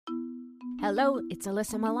Hello, it's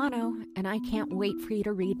Alyssa Milano, and I can't wait for you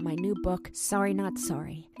to read my new book, Sorry Not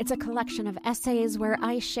Sorry. It's a collection of essays where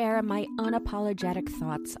I share my unapologetic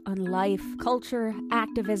thoughts on life, culture,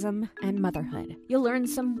 activism, and motherhood. You'll learn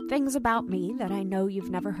some things about me that I know you've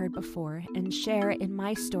never heard before and share in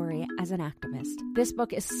my story as an activist. This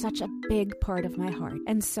book is such a big part of my heart,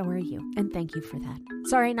 and so are you, and thank you for that.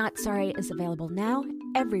 Sorry Not Sorry is available now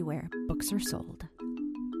everywhere books are sold.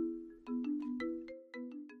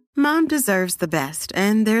 Mom deserves the best,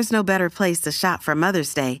 and there's no better place to shop for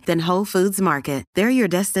Mother's Day than Whole Foods Market. They're your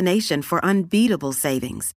destination for unbeatable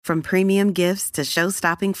savings, from premium gifts to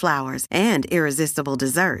show-stopping flowers and irresistible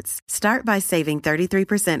desserts. Start by saving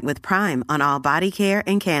 33% with Prime on all body care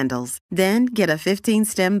and candles. Then get a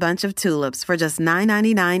 15-stem bunch of tulips for just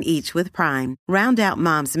 $9.99 each with Prime. Round out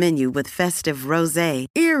Mom's menu with festive rosé,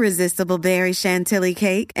 irresistible berry chantilly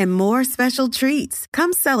cake, and more special treats.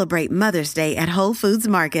 Come celebrate Mother's Day at Whole Foods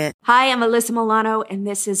Market. Hi, I'm Alyssa Milano, and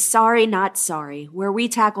this is Sorry Not Sorry, where we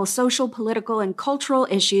tackle social, political, and cultural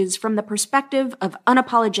issues from the perspective of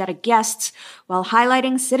unapologetic guests while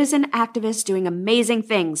highlighting citizen activists doing amazing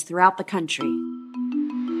things throughout the country.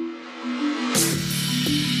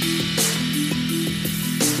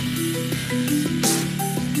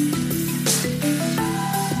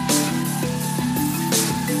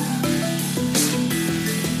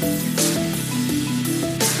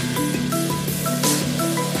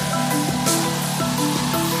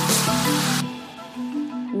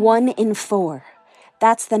 One in 4.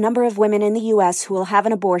 That's the number of women in the U.S. who will have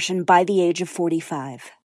an abortion by the age of 45.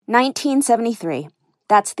 1973.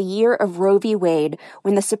 That's the year of Roe v. Wade,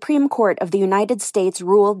 when the Supreme Court of the United States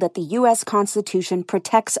ruled that the U.S. Constitution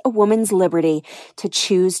protects a woman's liberty to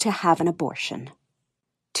choose to have an abortion.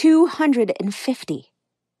 250.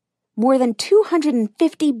 More than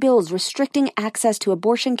 250 bills restricting access to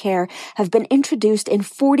abortion care have been introduced in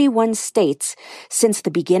 41 states since the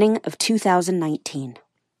beginning of 2019.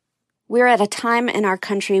 We're at a time in our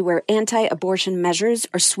country where anti-abortion measures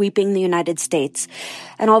are sweeping the United States.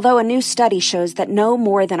 And although a new study shows that no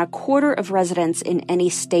more than a quarter of residents in any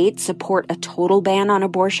state support a total ban on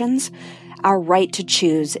abortions, our right to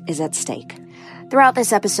choose is at stake. Throughout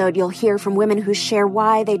this episode, you'll hear from women who share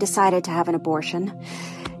why they decided to have an abortion,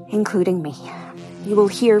 including me. You will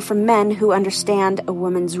hear from men who understand a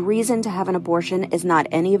woman's reason to have an abortion is not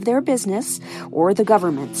any of their business or the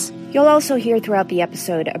government's. You'll also hear throughout the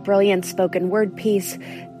episode a brilliant spoken word piece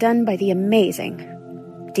done by the amazing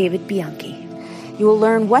David Bianchi. You will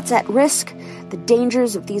learn what's at risk, the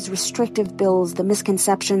dangers of these restrictive bills, the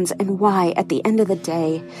misconceptions, and why, at the end of the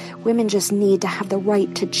day, women just need to have the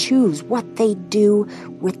right to choose what they do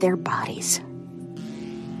with their bodies.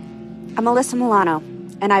 I'm Alyssa Milano,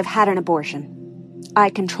 and I've had an abortion. I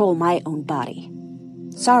control my own body.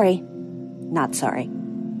 Sorry, not sorry.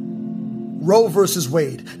 Roe v.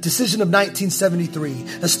 Wade, decision of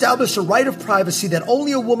 1973, established a right of privacy that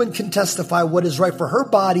only a woman can testify what is right for her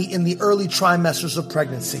body in the early trimesters of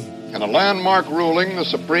pregnancy. In a landmark ruling, the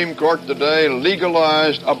Supreme Court today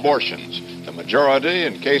legalized abortions. The majority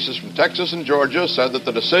in cases from Texas and Georgia said that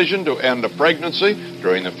the decision to end a pregnancy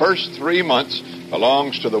during the first 3 months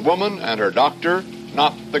belongs to the woman and her doctor,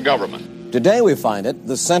 not the government. Today we find it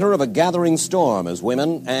the center of a gathering storm as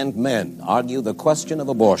women and men argue the question of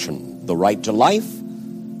abortion, the right to life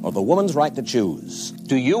or the woman's right to choose.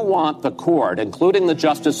 Do you want the court, including the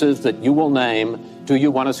justices that you will name, do you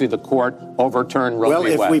want to see the court overturn Roe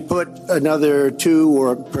v. Wade? Well, if we put another 2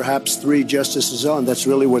 or perhaps 3 justices on, that's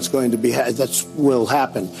really what's going to be, that will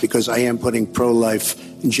happen, because I am putting pro-life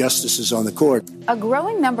justices on the court. A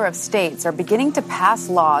growing number of states are beginning to pass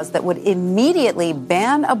laws that would immediately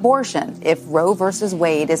ban abortion if Roe v.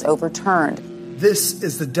 Wade is overturned. This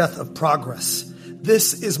is the death of progress.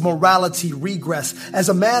 This is morality regress. As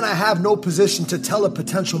a man, I have no position to tell a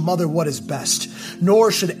potential mother what is best,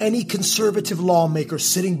 nor should any conservative lawmaker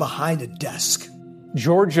sitting behind a desk.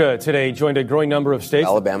 Georgia today joined a growing number of states.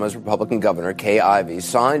 Alabama's Republican Governor Kay Ivey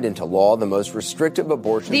signed into law the most restrictive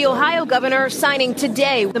abortion. The Ohio governor signing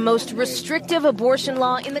today the most restrictive abortion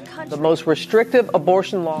law in the country. The most restrictive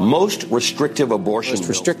abortion law. Most restrictive abortion. Most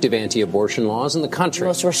restrictive anti-abortion laws in the country. The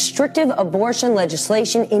most restrictive abortion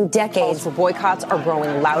legislation in decades. Calls for boycotts are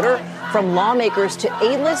growing louder, from lawmakers to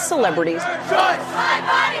A-list celebrities. Choice. My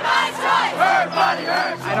body, my choice. Her body,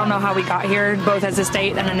 her choice. I don't know how we got here, both as a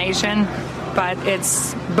state and a nation, but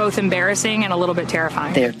it's both embarrassing and a little bit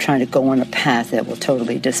terrifying. They're trying to go on a path that will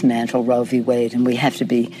totally dismantle Roe v. Wade, and we have to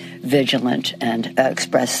be vigilant and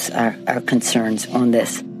express our concerns on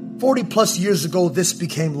this. 40 plus years ago, this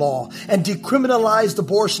became law and decriminalized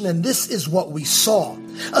abortion, and this is what we saw.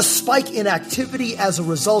 A spike in activity as a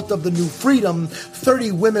result of the new freedom,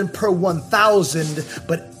 30 women per 1,000,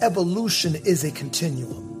 but evolution is a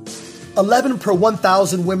continuum. 11 per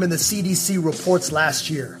 1,000 women the CDC reports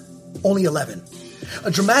last year. Only 11.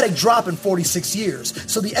 A dramatic drop in 46 years,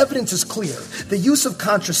 so the evidence is clear. The use of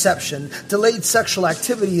contraception, delayed sexual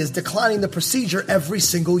activity, is declining the procedure every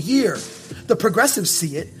single year. The progressives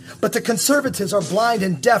see it, but the conservatives are blind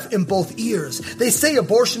and deaf in both ears. They say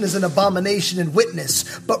abortion is an abomination and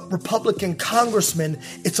witness, but Republican congressmen,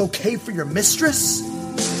 it's okay for your mistress?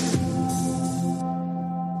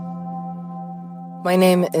 My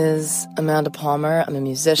name is Amanda Palmer. I'm a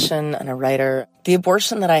musician and a writer. The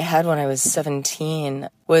abortion that I had when I was 17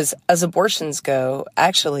 was, as abortions go,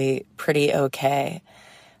 actually pretty okay.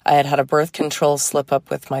 I had had a birth control slip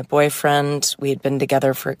up with my boyfriend. We had been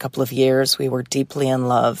together for a couple of years. We were deeply in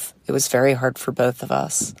love. It was very hard for both of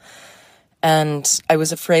us. And I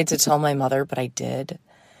was afraid to tell my mother, but I did.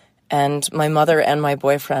 And my mother and my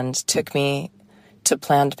boyfriend took me to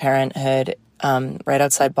Planned Parenthood right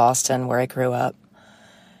outside Boston, where I grew up.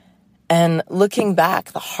 And looking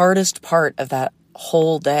back, the hardest part of that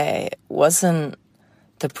whole day wasn't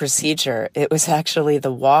the procedure. It was actually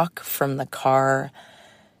the walk from the car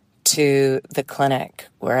to the clinic,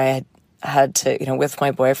 where I had to, with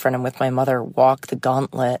my boyfriend and with my mother, walk the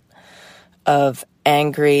gauntlet of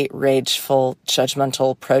angry, rageful,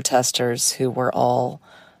 judgmental protesters who were all,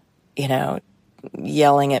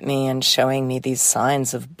 yelling at me and showing me these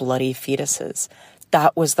signs of bloody fetuses.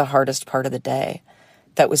 That was the hardest part of the day.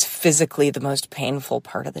 That was physically the most painful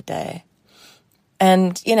part of the day.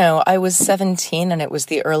 And, I was 17 and it was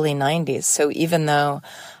the early 90s. So even though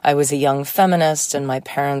I was a young feminist and my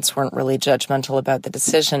parents weren't really judgmental about the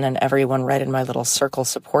decision and everyone right in my little circle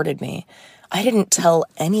supported me, I didn't tell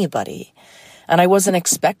anybody. And I wasn't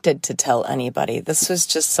expected to tell anybody. This was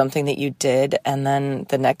just something that you did. And then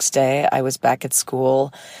the next day I was back at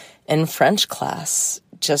school in French class,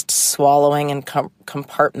 just swallowing and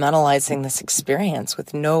compartmentalizing this experience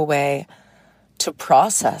with no way to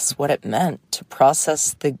process what it meant, to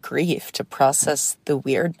process the grief, to process the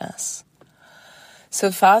weirdness.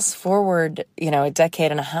 So fast forward, a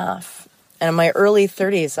decade and a half. And in my early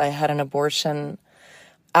 30s, I had an abortion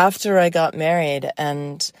after I got married,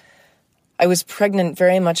 and I was pregnant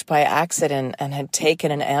very much by accident and had taken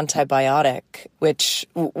an antibiotic, which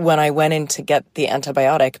when I went in to get the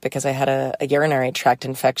antibiotic, because I had a urinary tract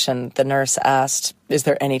infection, the nurse asked, "Is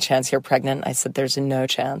there any chance you're pregnant?" I said, "There's no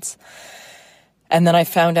chance." And then I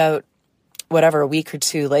found out, a week or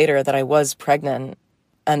two later, that I was pregnant.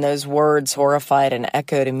 And those words horrified and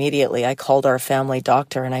echoed immediately. I called our family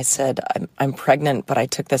doctor and I said, I'm pregnant, but I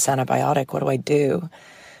took this antibiotic. What do I do?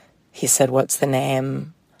 He said, "What's the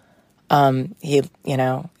name?"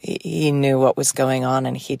 He knew what was going on,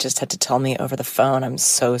 and he just had to tell me over the phone, "I'm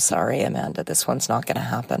so sorry, Amanda, this one's not going to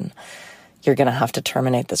happen. You're going to have to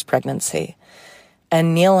terminate this pregnancy."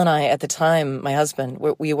 And Neil and I, at the time, my husband,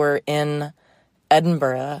 we were in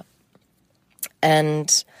Edinburgh,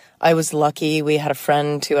 and I was lucky. We had a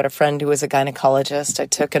friend who was a gynecologist. I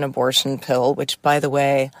took an abortion pill, which, by the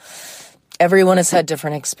way, everyone has had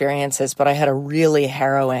different experiences, but I had a really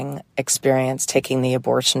harrowing experience taking the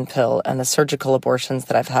abortion pill, and the surgical abortions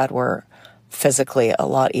that I've had were physically a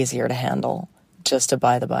lot easier to handle, just a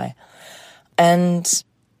by the by. And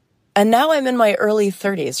now I'm in my early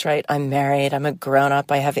 30s, right? I'm married, I'm a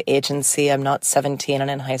grown-up, I have agency, I'm not 17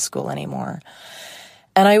 and in high school anymore.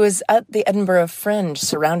 And I was at the Edinburgh Fringe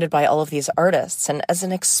surrounded by all of these artists, and as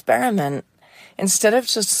an experiment, instead of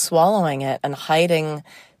just swallowing it and hiding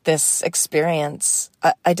this experience,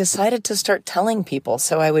 I decided to start telling people.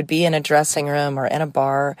 So I would be in a dressing room or in a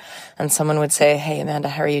bar, and someone would say, "Hey, Amanda,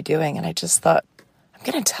 how are you doing?" And I just thought, I'm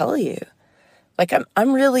going to tell you.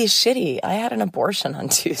 I'm really shitty. I had an abortion on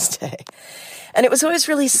Tuesday. And it was always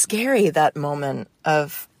really scary, that moment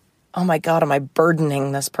of, oh my God, am I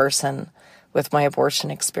burdening this person with my abortion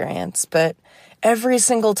experience? But every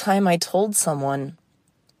single time I told someone,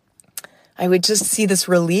 I would just see this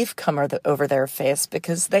relief come over their face,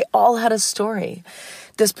 because they all had a story.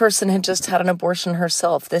 This person had just had an abortion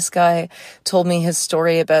herself. This guy told me his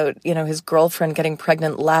story about, his girlfriend getting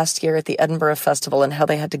pregnant last year at the Edinburgh Festival and how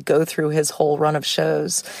they had to go through his whole run of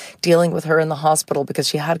shows dealing with her in the hospital because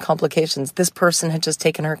she had complications. This person had just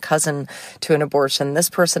taken her cousin to an abortion. This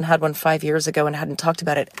person had one 5 years ago and hadn't talked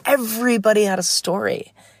about it. Everybody had a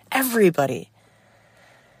story. Everybody.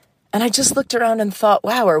 And I just looked around and thought,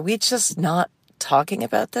 wow, are we just not talking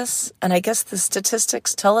about this? And I guess the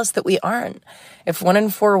statistics tell us that we aren't. If 1 in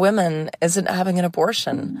 4 women isn't having an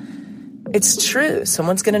abortion, It's true.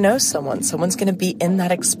 Someone's going to know someone. Someone's going to be in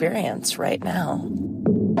that experience right now.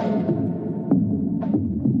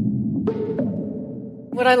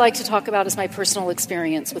 What I like to talk about is my personal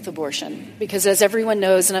experience with abortion, because as everyone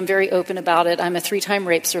knows, and I'm very open about it, I'm a 3-time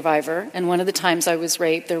rape survivor, and one of the times I was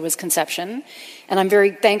raped, there was conception, and I'm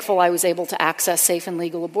very thankful I was able to access safe and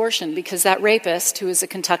legal abortion, because that rapist, who is a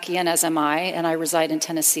Kentuckian, as am I, and I reside in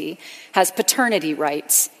Tennessee, has paternity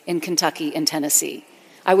rights in Kentucky and Tennessee.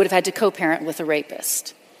 I would have had to co-parent with a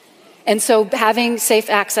rapist. And so having safe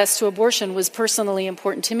access to abortion was personally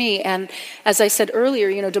important to me. And as I said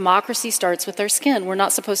earlier, democracy starts with our skin. We're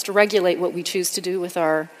not supposed to regulate what we choose to do with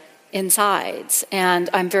our insides. And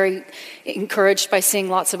I'm very encouraged by seeing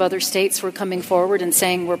lots of other states who are coming forward and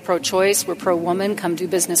saying we're pro-choice, we're pro-woman, come do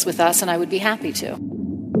business with us, and I would be happy to.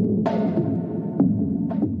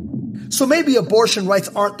 So maybe abortion rights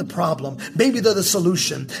aren't the problem. Maybe they're the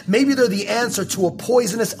solution. Maybe they're the answer to a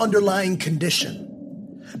poisonous underlying condition.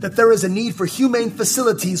 That there is a need for humane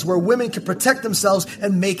facilities where women can protect themselves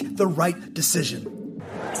and make the right decision.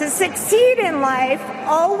 To succeed in life,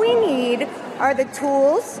 all we need are the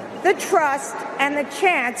tools, the trust, and the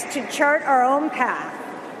chance to chart our own path.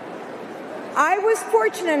 I was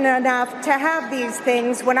fortunate enough to have these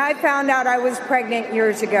things when I found out I was pregnant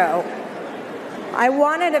years ago. I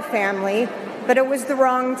wanted a family, but it was the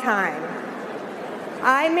wrong time.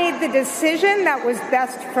 I made the decision that was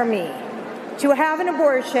best for me, to have an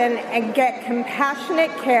abortion and get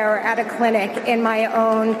compassionate care at a clinic in my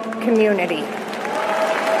own community.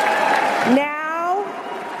 Now,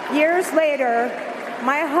 years later,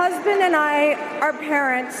 my husband and I are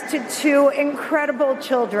parents to 2 incredible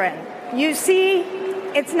children. You see,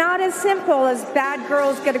 it's not as simple as bad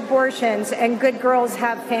girls get abortions and good girls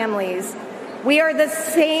have families. We are the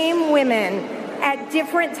same women at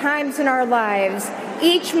different times in our lives,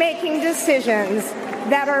 each making decisions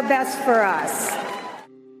that are best for us.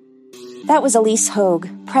 That was Elise Hogue,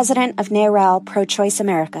 president of NARAL Pro-Choice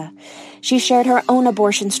America. She shared her own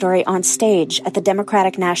abortion story on stage at the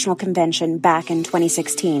Democratic National Convention back in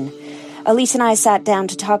 2016. Elise and I sat down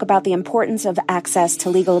to talk about the importance of access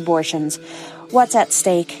to legal abortions, what's at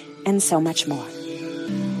stake, and so much more.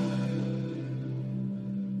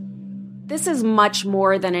 This is much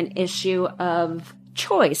more than an issue of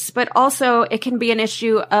choice, but also it can be an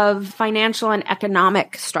issue of financial and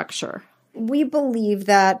economic structure. We believe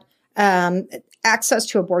that access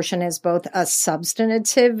to abortion is both a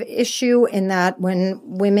substantive issue in that when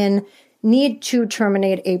women need to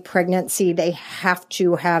terminate a pregnancy, they have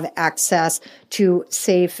to have access to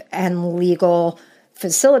safe and legal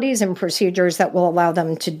facilities and procedures that will allow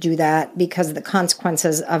them to do that, because the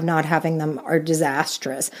consequences of not having them are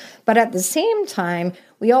disastrous. But at the same time,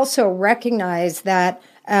 we also recognize that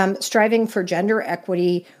striving for gender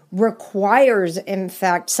equity requires, in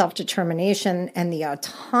fact, self-determination and the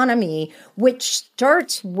autonomy, which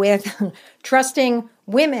starts with trusting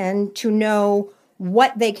women to know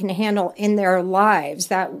what they can handle in their lives,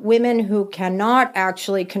 that women who cannot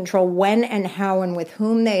actually control when and how and with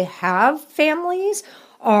whom they have families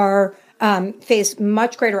are face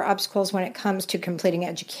much greater obstacles when it comes to completing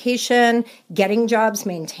education, getting jobs,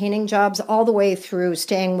 maintaining jobs, all the way through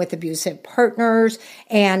staying with abusive partners,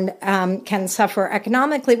 and can suffer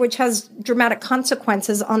economically, which has dramatic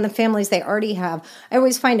consequences on the families they already have. I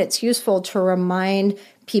always find it's useful to remind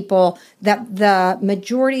people that the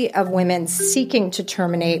majority of women seeking to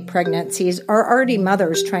terminate pregnancies are already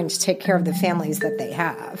mothers trying to take care of the families that they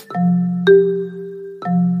have.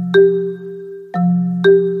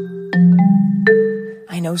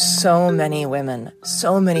 I know so many women,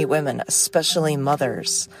 especially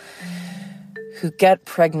mothers, who get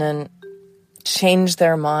pregnant, change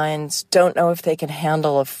their minds, don't know if they can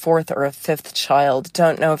handle a 4th or a 5th child,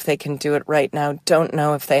 don't know if they can do it right now, don't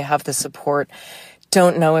know if they have the support,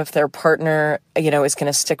 don't know if their partner, is going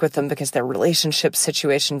to stick with them because their relationship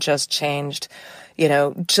situation just changed,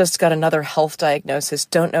 just got another health diagnosis,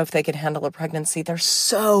 don't know if they can handle a pregnancy. There's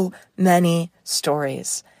so many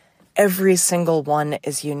stories. Every single one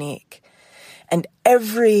is unique. And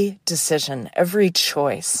every decision, every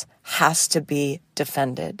choice has to be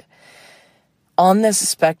defended. On this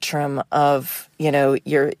spectrum of,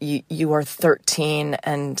 you are 13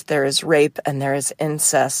 and there is rape and there is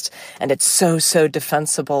incest and it's so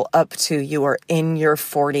defensible, up to you are in your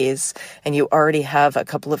 40s and you already have a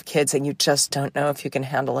couple of kids and you just don't know if you can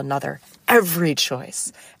handle another. Every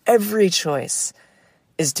choice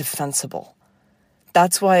is defensible.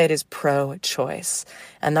 That's why it is pro-choice.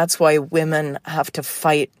 And that's why women have to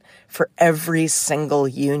fight for every single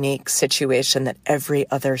unique situation that every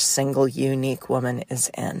other single unique woman is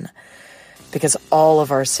in. because all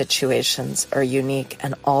of our situations are unique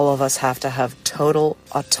and all of us have to have total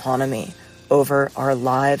autonomy over our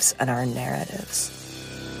lives and our narratives.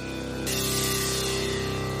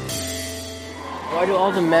 Why do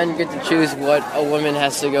all the men get to choose what a woman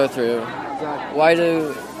has to go through? Why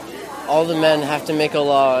do all the men have to make a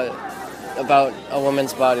law about a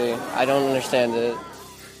woman's body? I don't understand it.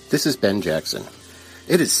 This is Ben Jackson.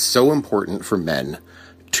 It is so important for men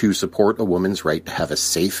to support a woman's right to have a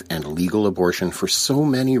safe and legal abortion for so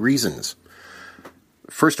many reasons.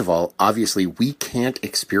 First of all, obviously, we can't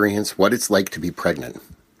experience what it's like to be pregnant.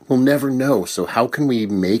 We'll never know, so how can we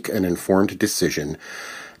make an informed decision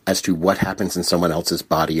as to what happens in someone else's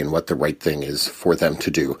body and what the right thing is for them to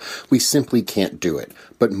do? We simply can't do it.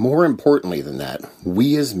 But more importantly than that,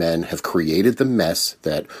 we as men have created the mess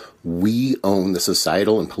that we own the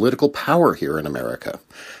societal and political power here in America.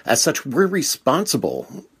 As such, we're responsible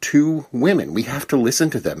to women. We have to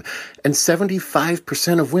listen to them. And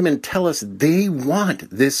 75% of women tell us they want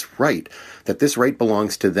this right, that this right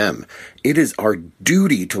belongs to them. It is our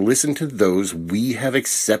duty to listen to those we have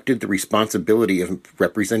accepted the responsibility of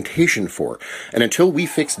representation for. And until we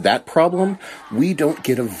fix that problem, we don't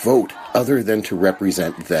get a vote other than to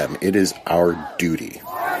represent them. It is our duty.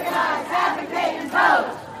 Organize, advocate, and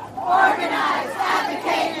vote. Organize,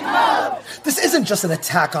 advocate, and vote. This isn't just an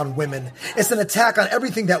attack on women. It's an attack on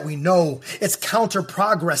everything that we know. It's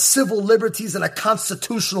counter-progress, civil liberties, and a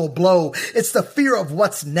constitutional blow. It's the fear of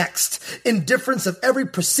what's next. Indifference of every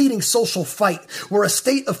preceding social fight, where a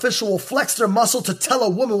state official will flex their muscle to tell a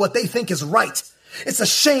woman what they think is right. It's a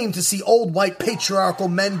shame to see old white patriarchal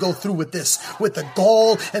men go through with this, with the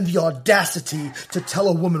gall and the audacity to tell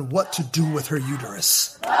a woman what to do with her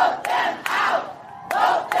uterus. Vote them out!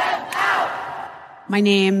 Vote them out! My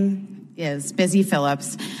name is Busy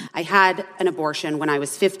Phillips. I had an abortion when I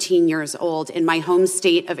was 15 years old in my home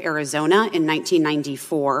state of Arizona in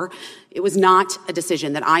 1994. It was not a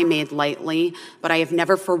decision that I made lightly, but I have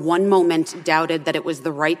never for one moment doubted that it was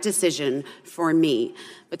the right decision for me.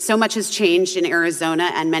 But so much has changed in Arizona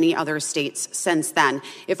and many other states since then.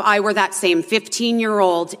 If I were that same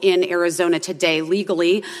 15-year-old in Arizona today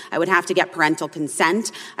legally, I would have to get parental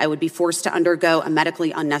consent. I would be forced to undergo a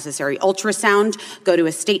medically unnecessary ultrasound, go to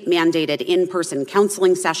a state-mandated in-person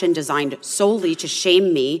counseling session designed solely to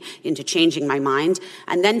shame me into changing my mind,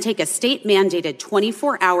 and then take a state-mandated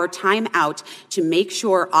 24-hour time out to make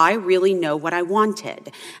sure I really know what I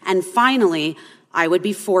wanted. And finally, I would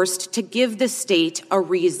be forced to give the state a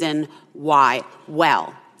reason why.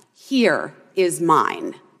 Well, here is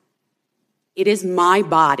mine. It is my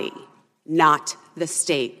body, not the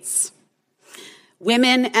state's.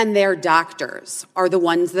 Women and their doctors are the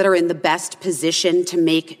ones that are in the best position to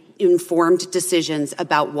make informed decisions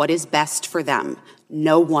about what is best for them,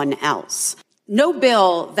 no one else. No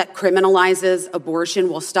bill that criminalizes abortion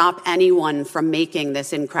will stop anyone from making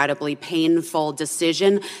this incredibly painful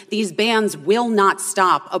decision. These bans will not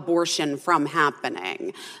stop abortion from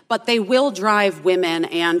happening, but they will drive women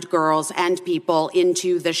and girls and people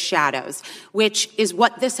into the shadows, which is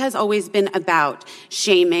what this has always been about,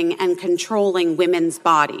 shaming and controlling women's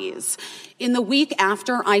bodies. In the week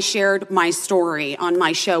after I shared my story on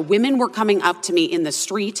my show, women were coming up to me in the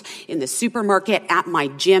street, in the supermarket, at my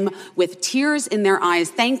gym, with tears in their eyes,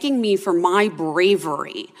 thanking me for my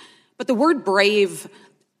bravery. But the word brave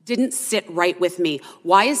didn't sit right with me.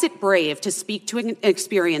 Why is it brave to speak to an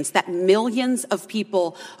experience that millions of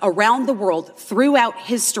people around the world throughout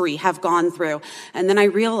history have gone through? And then I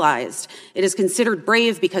realized it is considered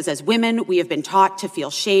brave because as women, we have been taught to feel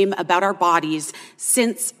shame about our bodies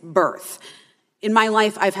since birth. In my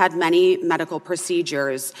life, I've had many medical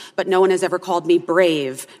procedures, but no one has ever called me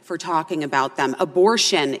brave for talking about them.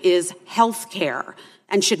 Abortion is health care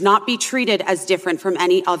and should not be treated as different from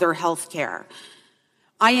any other health care.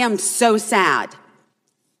 I am so sad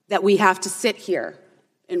that we have to sit here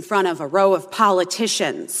in front of a row of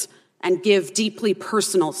politicians and give deeply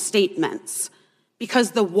personal statements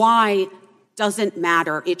because the why doesn't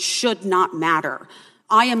matter. It should not matter.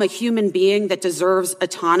 I am a human being that deserves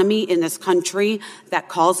autonomy in this country that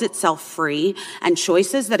calls itself free, and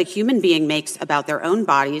choices that a human being makes about their own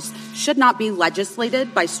bodies should not be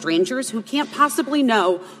legislated by strangers who can't possibly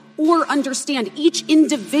know or understand each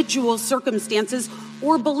individual circumstances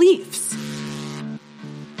or beliefs.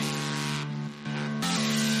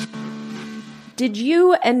 Did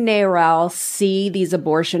you and Neiral see these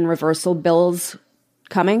abortion reversal bills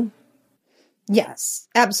coming? Yes,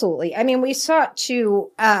 absolutely. I mean, we sought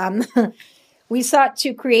to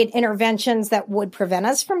create interventions that would prevent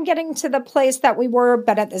us from getting to the place that we were,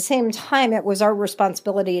 but at the same time, it was our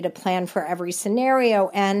responsibility to plan for every scenario.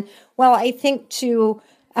 And while I think to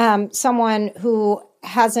someone who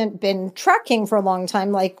hasn't been tracking for a long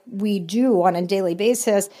time like we do on a daily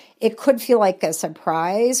basis, it could feel like a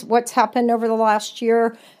surprise what's happened over the last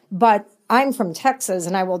year. But I'm from Texas,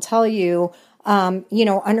 and I will tell you,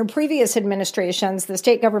 under previous administrations, the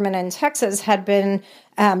state government in Texas had been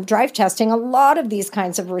drive testing a lot of these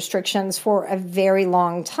kinds of restrictions for a very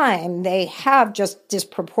long time. They have just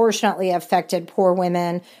disproportionately affected poor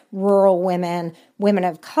women, rural women, women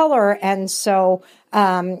of color. And so,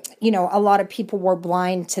 a lot of people were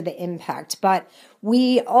blind to the impact. But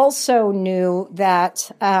we also knew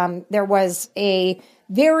that there was a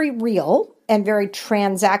very real and very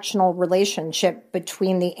transactional relationship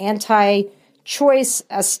between the anti-choice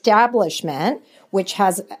establishment, which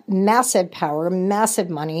has massive power, massive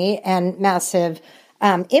money, and massive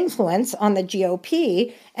influence on the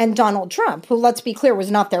GOP, and Donald Trump, who, let's be clear,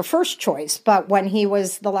 was not their first choice. But when he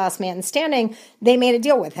was the last man standing, they made a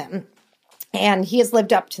deal with him. And he has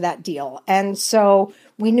lived up to that deal. And so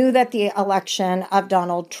we knew that the election of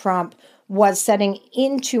Donald Trump was setting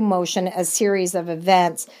into motion a series of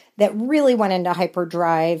events that really went into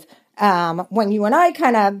hyperdrive when you and I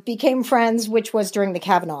kind of became friends, which was during the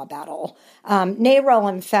Kavanaugh battle. NARAL,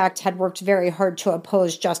 in fact, had worked very hard to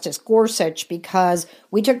oppose Justice Gorsuch because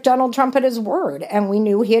we took Donald Trump at his word, and we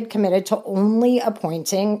knew he had committed to only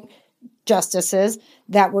appointing justices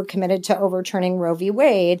that were committed to overturning Roe v.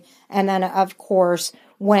 Wade. And then, of course,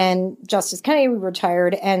 when Justice Kennedy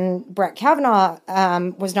retired and Brett Kavanaugh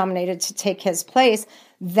was nominated to take his place,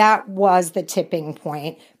 that was the tipping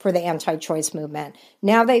point for the anti-choice movement.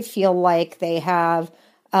 Now they feel like they have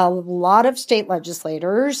a lot of state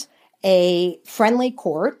legislators, a friendly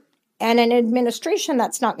court, and an administration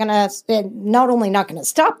that's not only not going to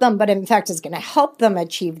stop them, but in fact is going to help them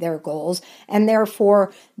achieve their goals. And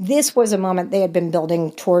therefore, this was a moment they had been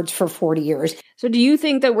building towards for 40 years. So do you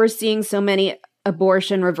think that we're seeing so many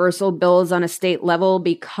abortion reversal bills on a state level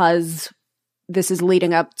because this is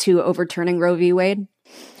leading up to overturning Roe v. Wade?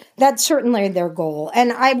 That's certainly their goal.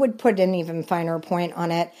 And I would put an even finer point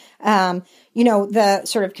on it. The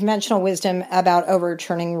sort of conventional wisdom about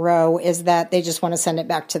overturning Roe is that they just want to send it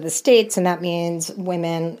back to the states. And that means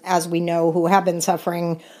women, as we know, who have been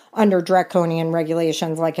suffering under draconian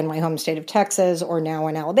regulations, like in my home state of Texas, or now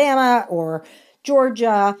in Alabama or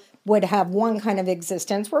Georgia, would have one kind of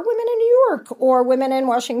existence, where women in New York or women in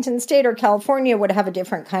Washington State or California would have a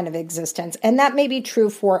different kind of existence. And that may be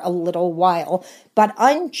true for a little while. But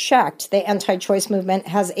unchecked, the anti-choice movement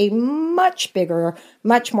has a much bigger,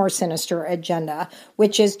 much more sinister agenda,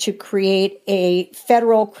 which is to create a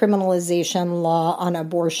federal criminalization law on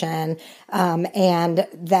abortion, and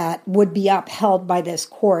that would be upheld by this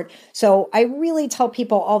court. So I really tell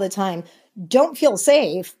people all the time, don't feel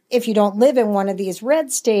safe if you don't live in one of these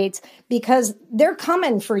red states, because they're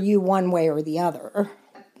coming for you one way or the other.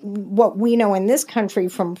 What we know in this country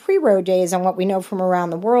from pre-Roe days and what we know from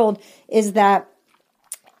around the world is that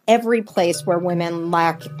every place where women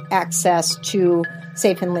lack access to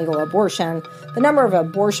safe and legal abortion, the number of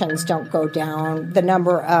abortions don't go down. The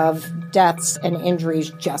number of deaths and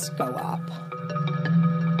injuries just go up.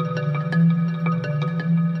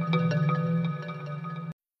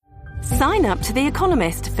 Sign up to The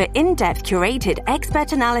Economist for in-depth curated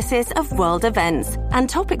expert analysis of world events and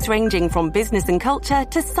topics ranging from business and culture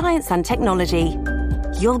to science and technology.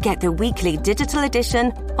 You'll get the weekly digital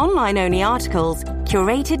edition, online-only articles,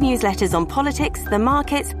 curated newsletters on politics, the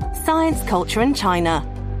markets, science, culture and China,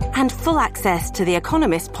 and full access to The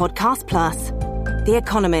Economist Podcast Plus. The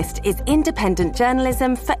Economist is independent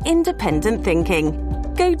journalism for independent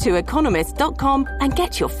thinking. Go to economist.com and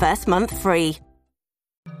get your first month free.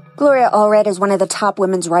 Gloria Allred is one of the top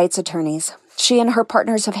women's rights attorneys. She and her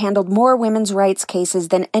partners have handled more women's rights cases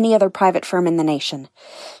than any other private firm in the nation.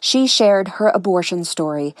 She shared her abortion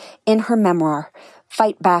story in her memoir,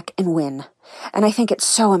 Fight Back and Win. And I think it's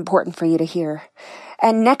so important for you to hear.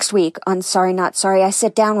 And next week on Sorry Not Sorry, I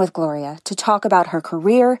sit down with Gloria to talk about her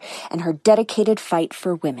career and her dedicated fight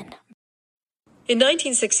for women. In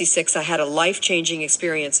 1966, I had a life-changing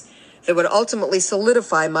experience that would ultimately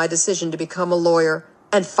solidify my decision to become a lawyer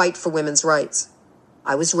and fight for women's rights.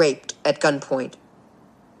 I was raped at gunpoint.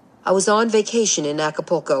 I was on vacation in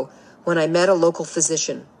Acapulco when I met a local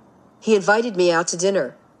physician. He invited me out to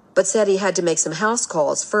dinner, but said he had to make some house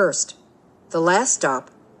calls first. The last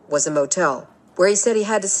stop was a motel, where he said he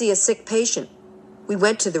had to see a sick patient. We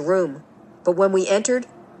went to the room, but when we entered,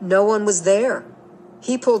 no one was there.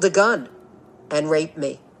 He pulled a gun and raped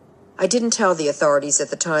me. I didn't tell the authorities at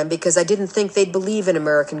the time because I didn't think they'd believe an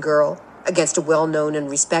American girl against a well-known and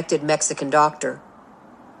respected Mexican doctor.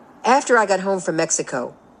 After I got home from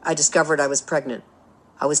Mexico, I discovered I was pregnant.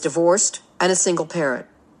 I was divorced and a single parent.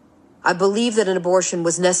 I believed that an abortion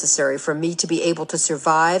was necessary for me to be able to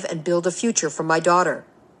survive and build a future for my daughter.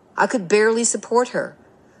 I could barely support her,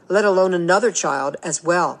 let alone another child as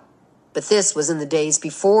well. But this was in the days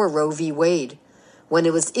before Roe v. Wade, when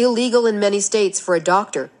it was illegal in many states for a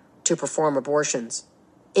doctor to perform abortions.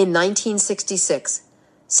 In 1966,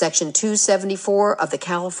 Section 274 of the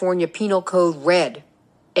California Penal Code read,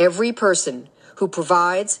 "Every person who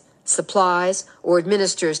provides, supplies, or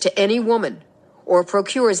administers to any woman or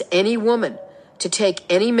procures any woman to take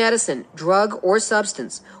any medicine, drug, or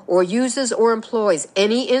substance, or uses or employs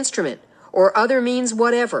any instrument or other means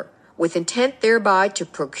whatever, with intent thereby to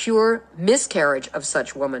procure miscarriage of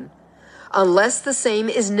such woman, unless the same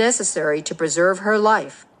is necessary to preserve her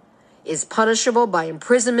life, is punishable by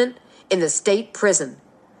imprisonment in the state prison,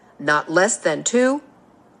 not less than 2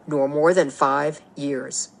 nor more than 5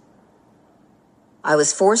 years." I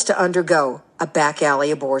was forced to undergo a back alley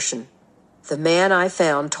abortion. The man I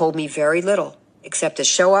found told me very little, except to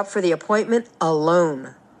show up for the appointment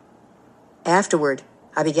alone. Afterward,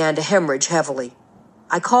 I began to hemorrhage heavily.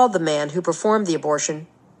 I called the man who performed the abortion,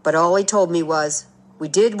 but all he told me was, "We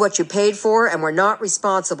did what you paid for, and we're not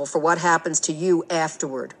responsible for what happens to you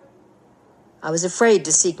afterward." I was afraid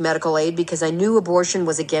to seek medical aid because I knew abortion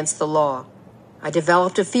was against the law. I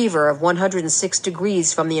developed a fever of 106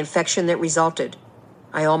 degrees from the infection that resulted.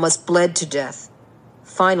 I almost bled to death.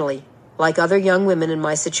 Finally, like other young women in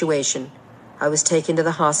my situation, I was taken to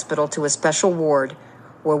the hospital to a special ward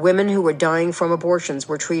where women who were dying from abortions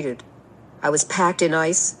were treated. I was packed in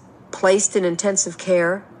ice, placed in intensive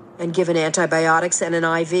care, and given antibiotics and an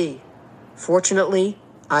IV. Fortunately,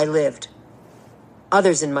 I lived.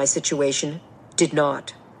 Others in my situation did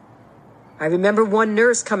not. I remember one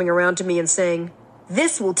nurse coming around to me and saying,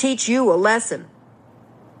 "This will teach you a lesson."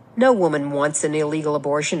 No woman wants an illegal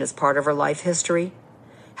abortion as part of her life history.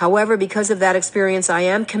 However, because of that experience, I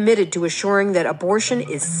am committed to assuring that abortion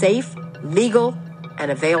is safe, legal, and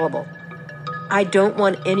available. I don't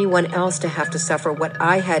want anyone else to have to suffer what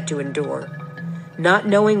I had to endure, not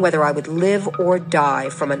knowing whether I would live or die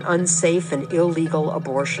from an unsafe and illegal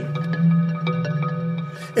abortion.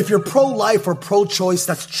 If you're pro-life or pro-choice,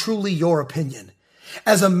 that's truly your opinion.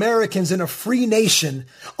 As Americans in a free nation,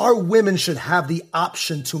 our women should have the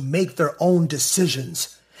option to make their own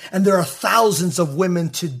decisions. And there are thousands of women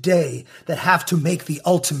today that have to make the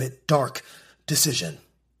ultimate dark decision.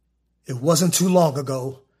 It wasn't too long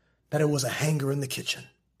ago that it was a hanger in the kitchen.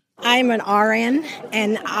 I'm an RN,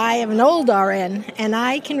 and I am an old RN, and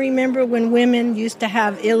I can remember when women used to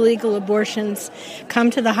have illegal abortions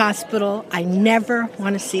come to the hospital. I never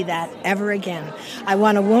want to see that ever again. I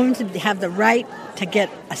want a woman to have the right to get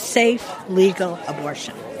a safe, legal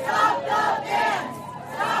abortion. Stop the dance!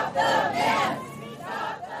 Stop the dance!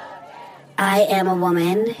 I am a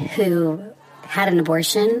woman who had an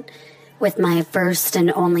abortion with my first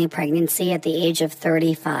and only pregnancy at the age of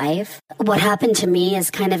 35. What happened to me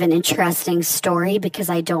is kind of an interesting story because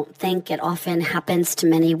I don't think it often happens to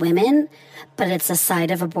many women, but it's a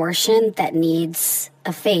side of abortion that needs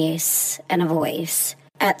a face and a voice.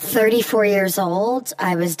 At 34 years old,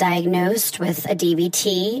 I was diagnosed with a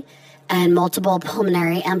DVT and multiple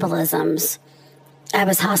pulmonary embolisms. I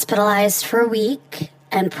was hospitalized for a week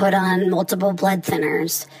and put on multiple blood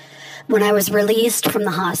thinners. When I was released from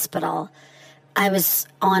the hospital, I was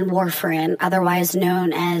on warfarin, otherwise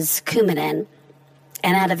known as Coumadin,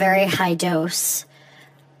 and at a very high dose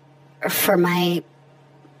for my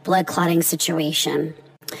blood clotting situation.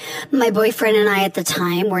 My boyfriend and I at the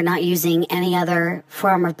time were not using any other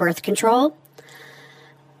form of birth control.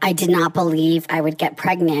 I did not believe I would get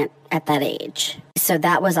pregnant at that age. So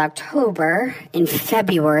that was October. In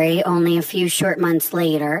February, only a few short months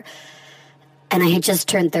later, and I had just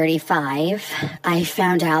turned 35, I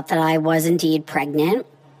found out that I was indeed pregnant.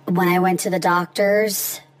 When I went to the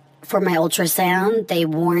doctors for my ultrasound, they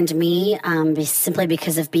warned me, simply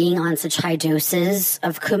because of being on such high doses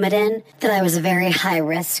of Coumadin, that I was a very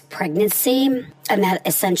high-risk pregnancy and that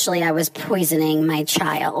essentially I was poisoning my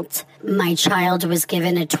child. My child was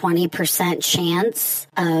given a 20% chance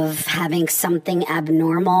of having something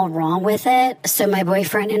abnormal wrong with it. So my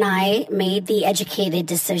boyfriend and I made the educated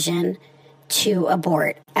decision to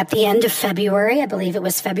abort. At the end of February, I believe it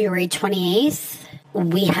was February 28th,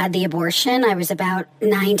 we had the abortion. I was about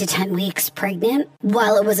 9 to 10 weeks pregnant.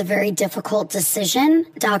 While it was a very difficult decision,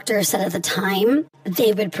 doctors said at the time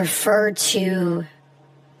they would prefer to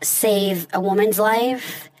save a woman's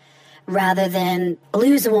life rather than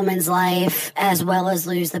lose a woman's life as well as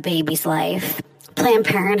lose the baby's life. Planned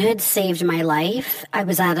Parenthood saved my life. I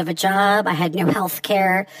was out of a job. I had no health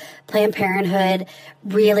care. Planned Parenthood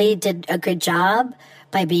really did a good job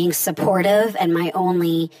by being supportive and my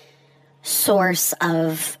only source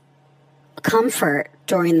of comfort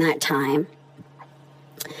during that time.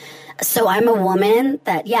 So I'm a woman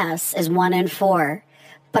that, yes, is 1 in 4,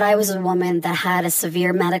 but I was a woman that had a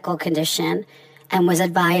severe medical condition and was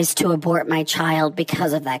advised to abort my child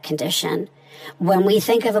because of that condition. When we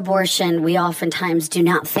think of abortion, we oftentimes do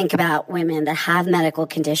not think about women that have medical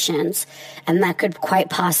conditions and that could quite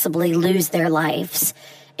possibly lose their lives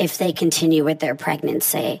if they continue with their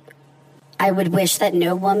pregnancy. I would wish that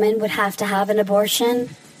no woman would have to have an abortion,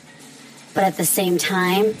 but at the same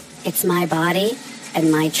time, it's my body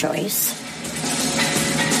and my choice.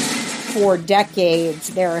 For decades,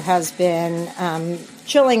 there has been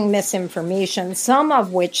chilling misinformation, some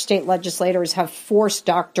of which state legislators have forced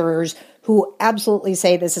doctors who absolutely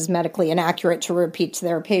say this is medically inaccurate to repeat to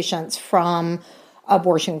their patients from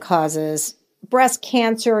abortion causes breast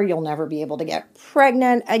cancer. You'll never be able to get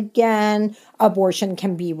pregnant again. Abortion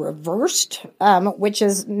can be reversed, which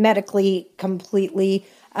is medically completely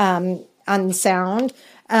unsound.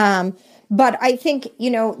 But I think,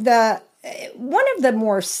 one of the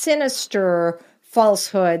more sinister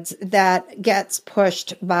falsehoods that gets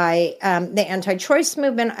pushed by the anti-choice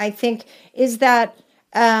movement, I think, is that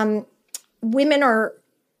women are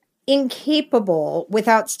incapable,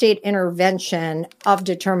 without state intervention, of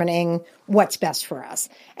determining what's best for us.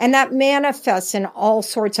 And that manifests in all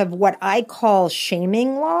sorts of what I call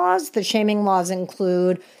shaming laws. The shaming laws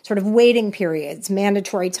include sort of waiting periods,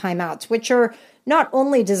 mandatory timeouts, which are not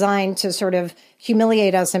only designed to sort of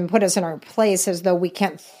humiliate us and put us in our place as though we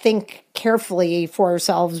can't think carefully for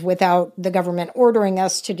ourselves without the government ordering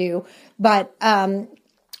us to do, but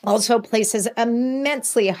also places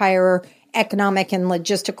immensely higher economic and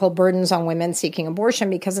logistical burdens on women seeking abortion,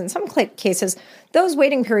 because in some cases, those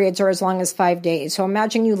waiting periods are as long as 5 days. So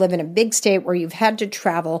imagine you live in a big state where you've had to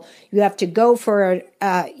travel, you have to go for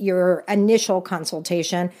your initial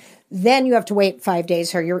consultation, then you have to wait 5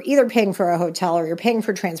 days, or you're either paying for a hotel or you're paying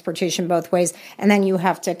for transportation both ways, and then you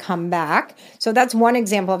have to come back. So that's one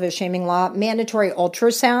example of a shaming law. Mandatory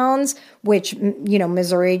ultrasounds, which,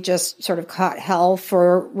 Missouri just sort of caught hell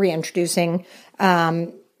for reintroducing a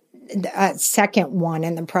second one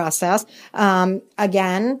in the process.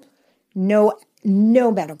 Again, no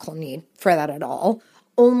medical need for that at all.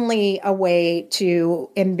 Only a way to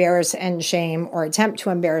embarrass and shame, or attempt to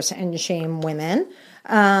embarrass and shame women.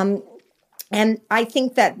 And I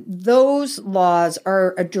think that those laws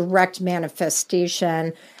are a direct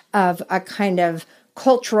manifestation of a kind of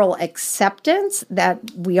cultural acceptance that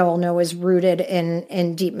we all know is rooted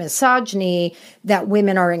in deep misogyny, that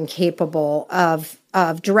women are incapable of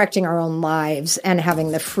directing our own lives and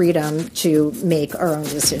having the freedom to make our own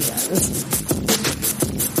decisions.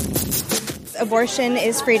 Abortion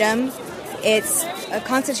is freedom. It's a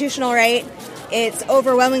constitutional right. It's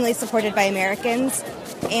overwhelmingly supported by Americans.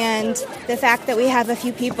 And the fact that we have a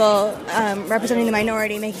few people representing the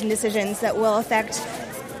minority making decisions that will affect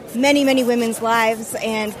many, many women's lives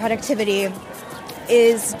and productivity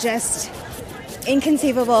is just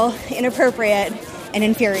inconceivable, inappropriate, and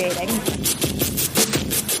infuriating.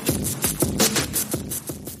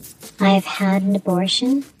 I've had an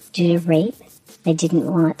abortion due to rape. I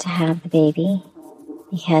didn't want to have the baby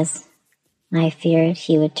because I feared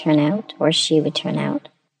he would turn out, or she would turn out,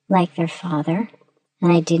 like their father.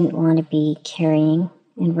 And I didn't want to be carrying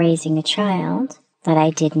and raising a child that I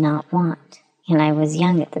did not want. And I was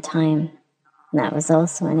young at the time. And that was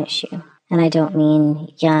also an issue. And I don't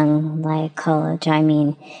mean young like college. I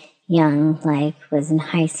mean young like was in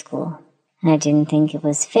high school. And I didn't think it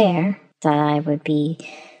was fair that I would be,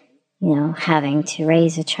 having to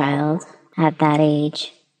raise a child at that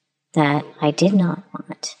age that I did not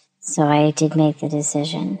want. So I did make the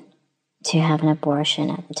decision to have an abortion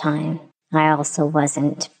at the time. I also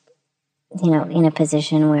wasn't, in a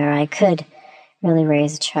position where I could really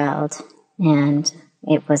raise a child, and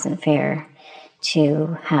it wasn't fair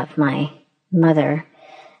to have my mother,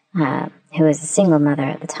 who was a single mother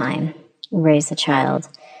at the time, raise a child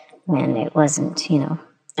when it wasn't,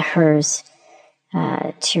 hers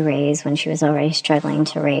to raise, when she was already struggling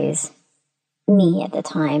to raise me at the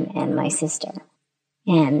time and my sister.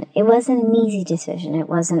 And it wasn't an easy decision. It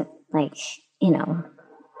wasn't like,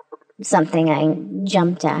 something I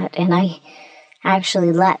jumped at, and I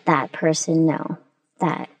actually let that person know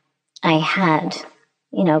that I had,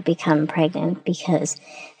 become pregnant, because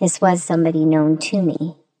this was somebody known to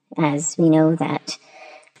me, as we know that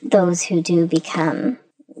those who do become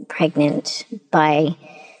pregnant by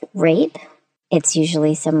rape, it's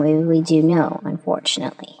usually somebody we do know,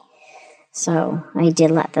 unfortunately. So I did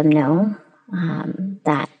let them know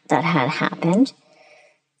that had happened.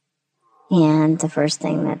 And the first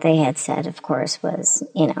thing that they had said, of course, was,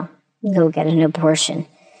 go get an abortion.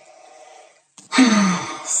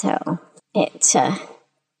 So it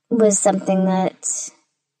was something that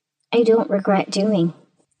I don't regret doing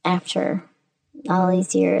after all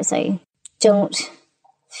these years. I don't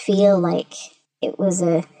feel like it was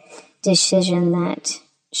a decision that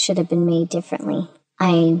should have been made differently.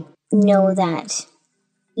 I know that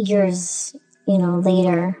years,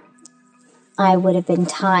 later, I would have been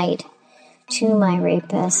tied to my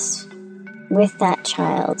rapist with that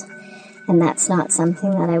child, and that's not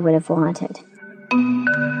something that I would have wanted.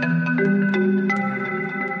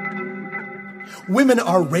 Women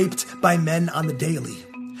are raped by men on the daily.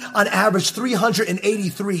 On average,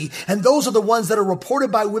 383, and those are the ones that are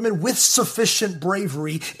reported by women with sufficient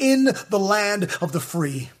bravery in the land of the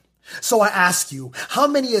free. So I ask you, how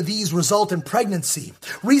many of these result in pregnancy?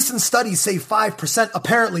 Recent studies say 5%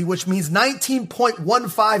 apparently, which means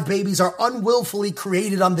 19.15 babies are unwillfully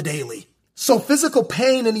created on the daily. So physical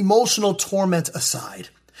pain and emotional torment aside,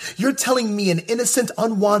 you're telling me an innocent,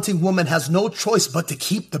 unwanting woman has no choice but to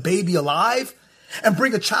keep the baby alive? And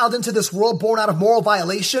bring a child into this world born out of moral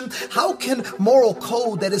violation? How can moral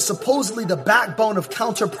code that is supposedly the backbone of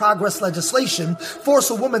counter-progress legislation force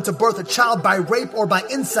a woman to birth a child by rape or by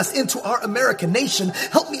incest into our American nation?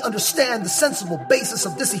 Help me understand the sensible basis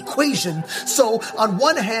of this equation. So, on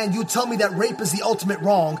one hand, you tell me that rape is the ultimate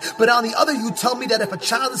wrong, but on the other, you tell me that if a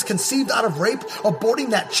child is conceived out of rape, aborting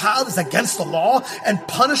that child is against the law and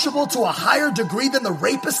punishable to a higher degree than the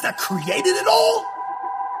rapist that created it all?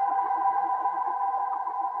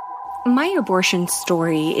 My abortion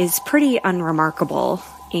story is pretty unremarkable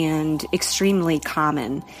and extremely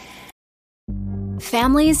common.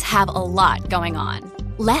 Families have a lot going on.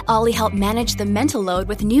 Let Ollie help manage the mental load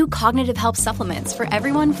with new cognitive help supplements for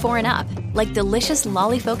everyone 4 and up, like delicious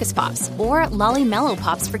Lolly Focus Pops or Lolly Mellow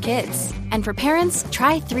Pops for kids. And for parents,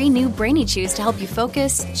 try 3 new Brainy Chews to help you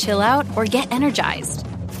focus, chill out, or get energized.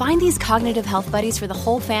 Find these cognitive health buddies for the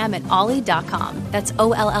whole fam at ollie.com. That's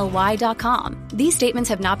OLLY.com. These statements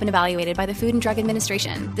have not been evaluated by the Food and Drug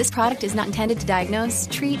Administration. This product is not intended to diagnose,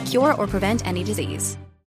 treat, cure, or prevent any disease.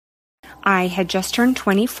 I had just turned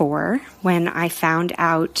 24 when I found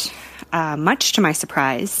out, much to my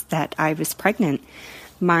surprise, that I was pregnant.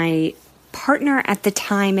 My partner at the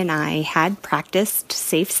time and I had practiced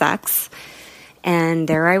safe sex, and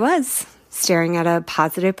there I was, staring at a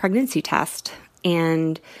positive pregnancy test.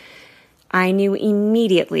 And I knew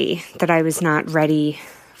immediately that I was not ready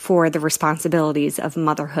for the responsibilities of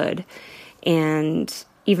motherhood. And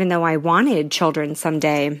even though I wanted children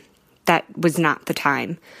someday, that was not the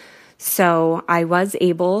time. So I was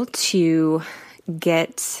able to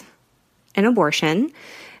get an abortion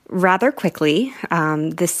rather quickly.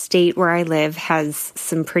 The state where I live has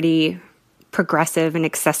some pretty progressive and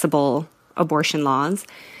accessible abortion laws.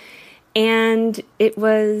 And it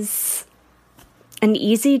was an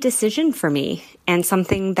easy decision for me, and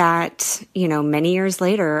something that, many years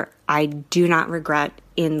later, I do not regret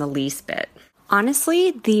in the least bit.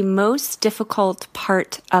 Honestly, the most difficult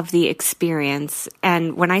part of the experience,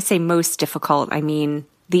 and when I say most difficult, I mean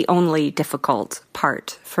the only difficult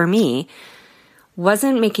part for me,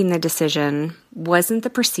 wasn't making the decision, wasn't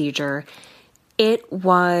the procedure. It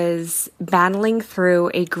was battling through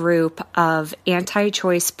a group of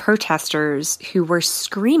anti-choice protesters who were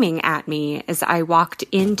screaming at me as I walked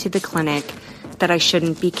into the clinic that I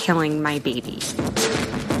shouldn't be killing my baby.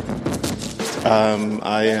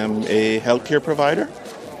 I am a healthcare provider,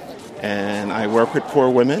 and I work with poor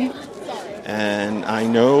women, and I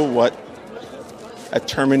know what a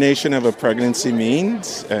termination of a pregnancy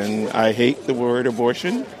means, and I hate the word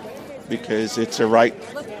abortion because it's a right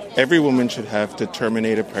every woman should have to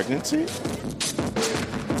terminate a pregnancy.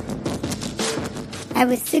 I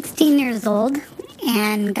was 16 years old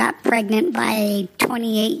and got pregnant by a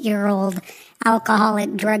 28-year-old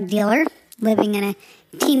alcoholic drug dealer living in a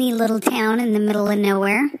teeny little town in the middle of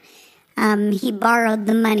nowhere. He borrowed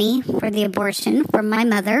the money for the abortion from my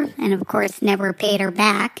mother and, of course, never paid her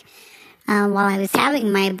back. While I was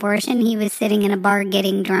having my abortion, he was sitting in a bar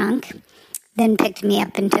getting drunk, then picked me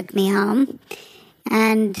up and took me home.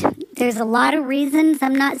 And there's a lot of reasons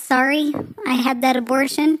I'm not sorry I had that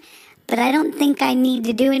abortion, but I don't think I need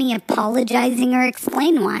to do any apologizing or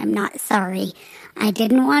explain why I'm not sorry. I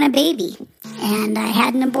didn't want a baby, and I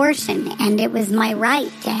had an abortion, and it was my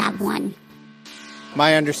right to have one.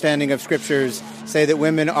 My understanding of scriptures say that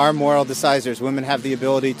women are moral decisors. Women have the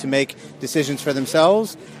ability to make decisions for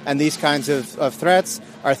themselves, and these kinds of threats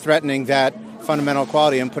are threatening that fundamental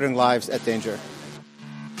quality and putting lives at danger.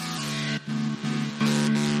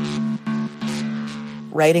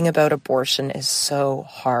 writing about abortion is so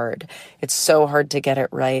hard. It's so hard to get it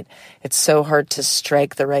right. It's so hard to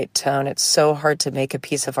strike the right tone. It's so hard to make a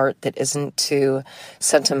piece of art that isn't too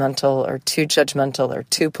sentimental or too judgmental or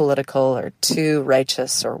too political or too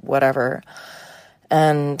righteous or whatever.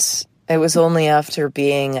 And it was only after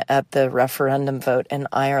being at the referendum vote in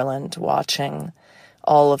Ireland, watching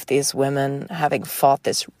all of these women having fought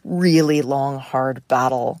this really long, hard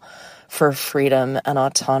battle for freedom and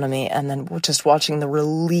autonomy, and then just watching the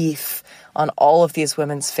relief on all of these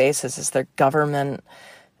women's faces as their government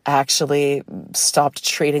actually stopped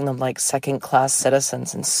treating them like second-class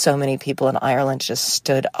citizens, and so many people in Ireland just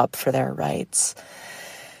stood up for their rights.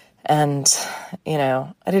 And, you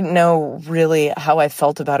know, I didn't know really how I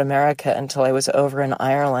felt about America until I was over in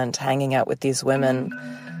Ireland hanging out with these women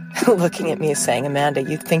looking at me saying, Amanda,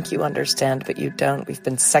 you think you understand, but you don't. We've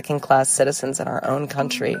been second-class citizens in our own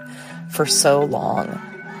country for so long.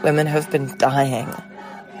 Women have been dying,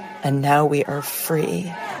 and now we are free.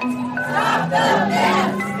 Stop the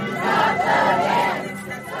dance! Stop the dance!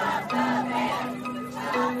 Stop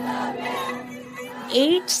the dance!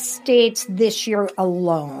 8 states this year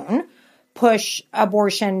alone push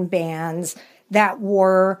abortion bans that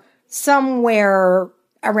were somewhere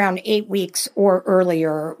around 8 weeks or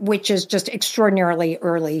earlier, which is just extraordinarily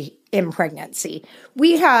early in pregnancy.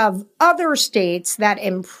 We have other states that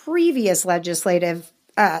in previous legislative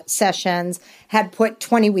sessions had put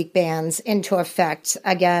 20-week bans into effect.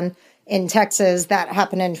 Again, in Texas, that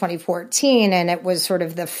happened in 2014, and it was sort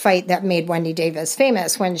of the fight that made Wendy Davis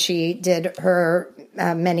famous when she did her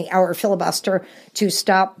many-hour filibuster to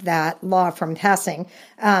stop that law from passing.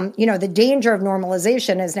 The danger of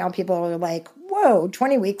normalization is now people are like, whoa,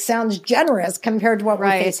 20 weeks sounds generous compared to what we're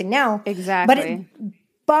facing now. Exactly.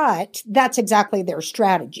 But that's exactly their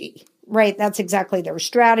strategy, right? That's exactly their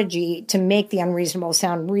strategy to make the unreasonable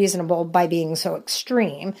sound reasonable by being so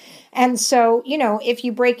extreme. And so, if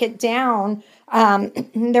you break it down,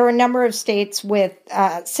 there are a number of states with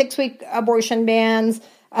 6-week abortion bans,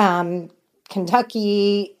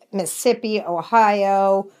 Kentucky, Mississippi,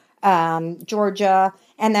 Ohio, Georgia,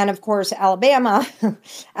 and then, of course, Alabama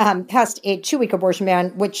passed a 2-week abortion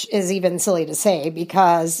ban, which is even silly to say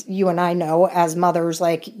because you and I know as mothers,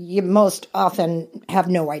 like, you most often have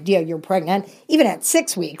no idea you're pregnant. Even at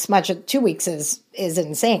 6 weeks, much at 2 weeks is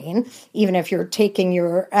insane. Even if you're taking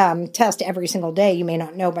your test every single day, you may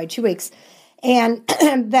not know by 2 weeks. And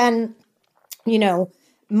then,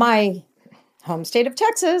 my home state of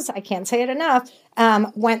Texas, I can't say it enough,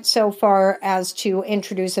 went so far as to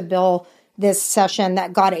introduce a bill this session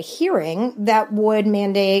that got a hearing that would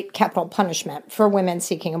mandate capital punishment for women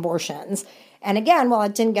seeking abortions. And again, while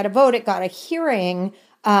it didn't get a vote, it got a hearing.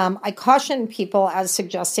 I caution people as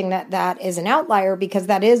suggesting that is an outlier because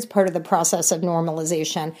that is part of the process of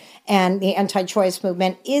normalization. And the anti-choice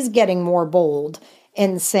movement is getting more bold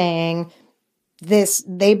in saying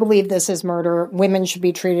they believe this is murder. Women should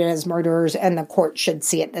be treated as murderers, and the court should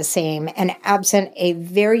see it the same. And absent a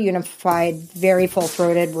very unified, very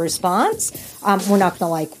full-throated response, we're not going to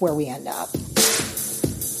like where we end up.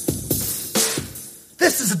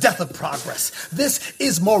 This is the death of progress. This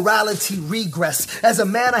is morality regress. As a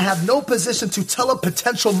man, I have no position to tell a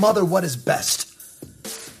potential mother what is best.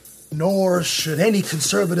 Nor should any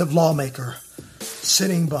conservative lawmaker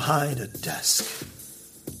sitting behind a desk.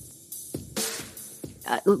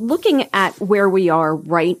 Looking at where we are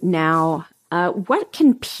right now, what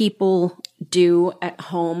can people do at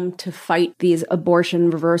home to fight these abortion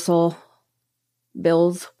reversal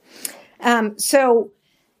bills? So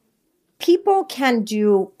people can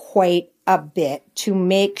do quite a bit to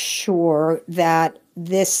make sure that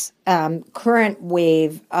this current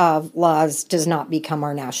wave of laws does not become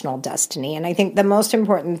our national destiny. And I think the most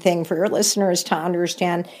important thing for your listeners to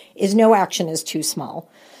understand is no action is too small.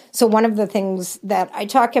 So one of the things that I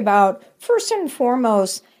talk about, first and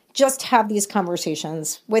foremost, just have these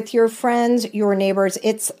conversations with your friends, your neighbors.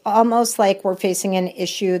 It's almost like we're facing an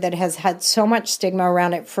issue that has had so much stigma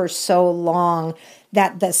around it for so long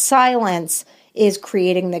that the silence is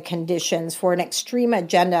creating the conditions for an extreme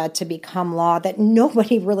agenda to become law that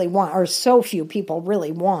nobody really wants, or so few people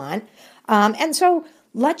really want. And so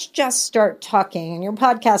let's just start talking. And your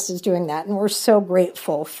podcast is doing that, and we're so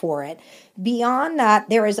grateful for it. Beyond that,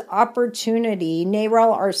 there is opportunity.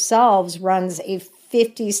 NARAL ourselves runs a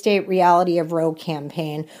 50-state Reality of Roe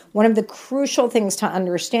campaign. One of the crucial things to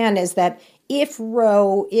understand is that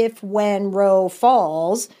when Roe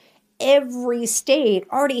falls, every state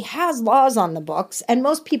already has laws on the books, and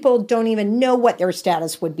most people don't even know what their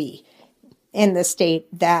status would be in the state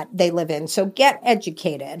that they live in. So get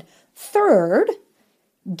educated. Third,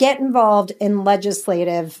 get involved in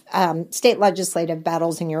state legislative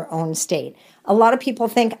battles in your own state. A lot of people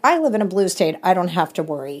think, I live in a blue state, I don't have to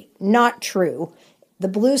worry. Not true. The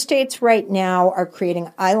blue states right now are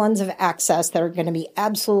creating islands of access that are going to be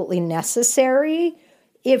absolutely necessary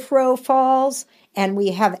if Roe falls. And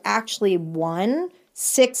we have actually won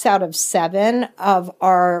 6 out of 7 of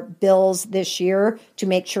our bills this year to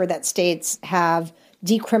make sure that states have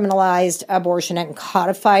decriminalized abortion and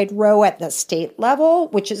codified Roe at the state level,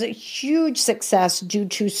 which is a huge success due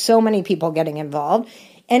to so many people getting involved.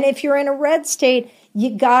 And if you're in a red state,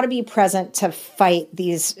 you got to be present to fight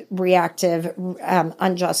these reactive,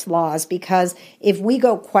 unjust laws, because if we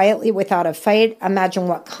go quietly without a fight, imagine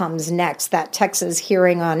what comes next. That Texas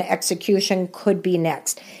hearing on execution could be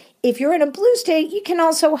next. If you're in a blue state, you can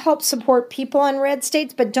also help support people in red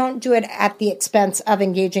states, but don't do it at the expense of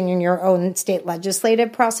engaging in your own state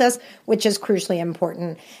legislative process, which is crucially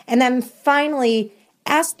important. And then finally,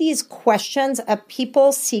 ask these questions of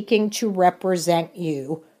people seeking to represent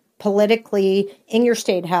you politically in your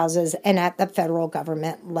state houses and at the federal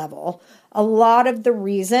government level. A lot of the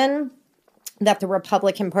reason that the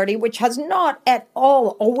Republican Party, which has not at all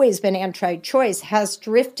always been anti-choice, has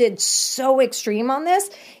drifted so extreme on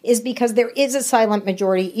this is because there is a silent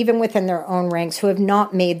majority, even within their own ranks, who have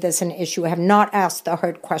not made this an issue, have not asked the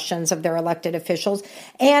hard questions of their elected officials.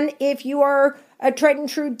 And if you are a tried and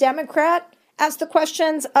true Democrat, ask the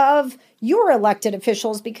questions of your elected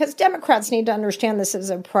officials, because Democrats need to understand this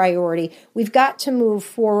is a priority. We've got to move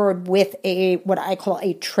forward with what I call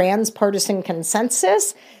a transpartisan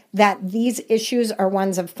consensus that these issues are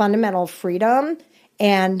ones of fundamental freedom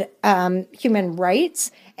and human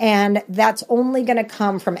rights. And that's only going to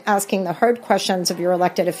come from asking the hard questions of your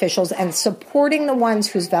elected officials and supporting the ones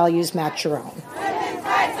whose values match your own. Women's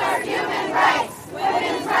rights are human rights.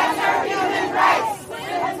 Women's rights are human rights.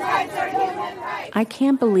 Women's rights are human rights. I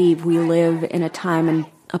can't believe we live in a time and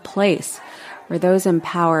a place where those in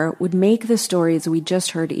power would make the stories we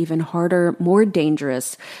just heard even harder, more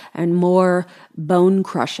dangerous, and more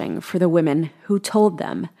bone-crushing for the women who told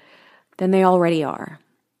them than they already are.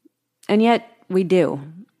 And yet, we do.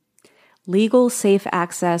 Legal, safe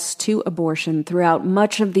access to abortion throughout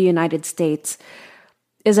much of the United States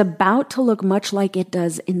is about to look much like it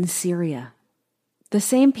does in Syria. The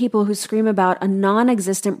same people who scream about a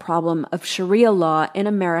non-existent problem of Sharia law in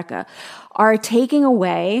America are taking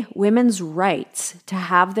away women's rights to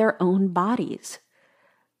have their own bodies.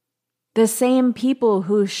 The same people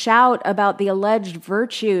who shout about the alleged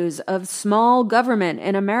virtues of small government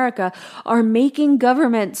in America are making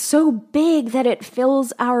government so big that it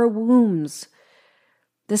fills our wombs.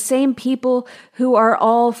 The same people who are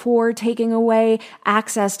all for taking away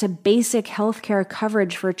access to basic healthcare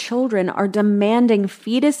coverage for children are demanding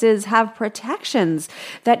fetuses have protections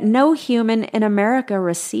that no human in America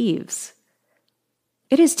receives.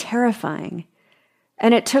 It is terrifying,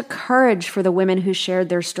 and it took courage for the women who shared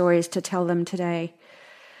their stories to tell them today,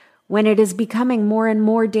 when it is becoming more and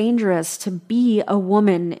more dangerous to be a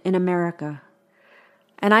woman in America.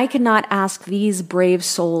 And I cannot ask these brave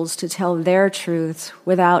souls to tell their truths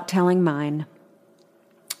without telling mine.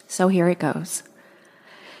 So here it goes.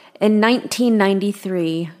 In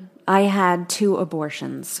 1993, I had 2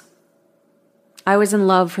 abortions. I was in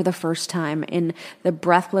love for the first time in the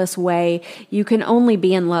breathless way you can only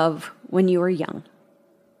be in love when you are young.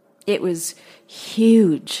 It was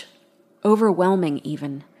huge, overwhelming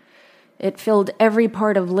even. It filled every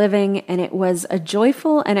part of living, and it was a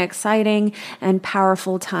joyful and exciting and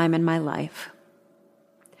powerful time in my life.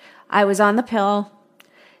 I was on the pill,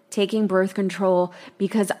 taking birth control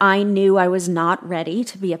because I knew I was not ready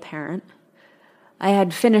to be a parent. I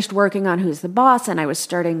had finished working on Who's the Boss, and I was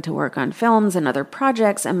starting to work on films and other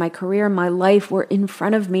projects, and my career and my life were in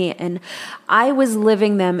front of me, and I was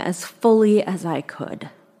living them as fully as I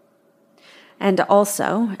could. And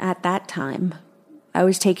also, at that time, I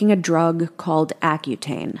was taking a drug called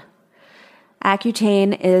Accutane.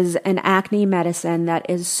 Accutane is an acne medicine that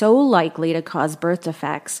is so likely to cause birth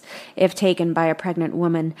defects if taken by a pregnant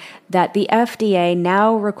woman that the FDA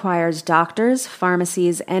now requires doctors,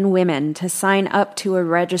 pharmacies, and women to sign up to a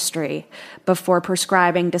registry before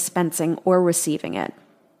prescribing, dispensing, or receiving it.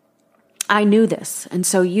 I knew this, and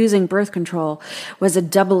so using birth control was a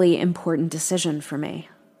doubly important decision for me.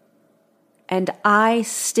 And I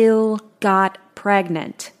still got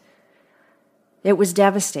pregnant. It was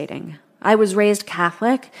devastating. I was raised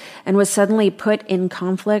Catholic and was suddenly put in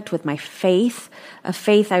conflict with my faith, a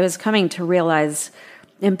faith I was coming to realize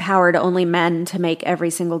empowered only men to make every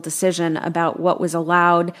single decision about what was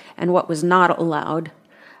allowed and what was not allowed.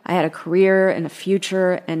 I had a career and a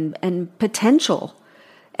future and potential,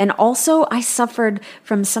 And also, I suffered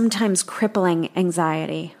from sometimes crippling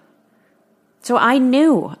anxiety. So I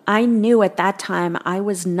knew at that time I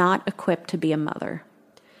was not equipped to be a mother.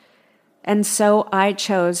 And so I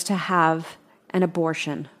chose to have an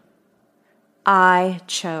abortion. I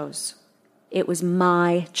chose. It was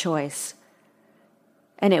my choice.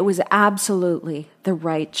 And it was absolutely the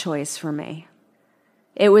right choice for me.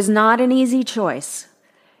 It was not an easy choice.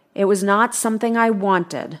 It was not something I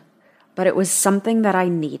wanted, but it was something that I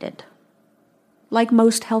needed. Like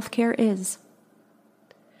most healthcare is.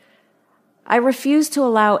 I refuse to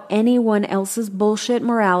allow anyone else's bullshit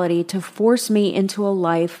morality to force me into a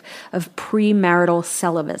life of premarital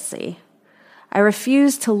celibacy. I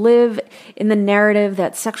refuse to live in the narrative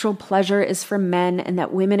that sexual pleasure is for men and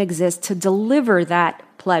that women exist to deliver that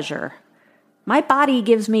pleasure. My body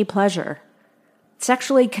gives me pleasure.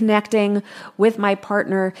 Sexually connecting with my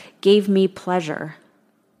partner gave me pleasure.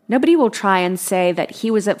 Nobody will try and say that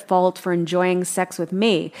he was at fault for enjoying sex with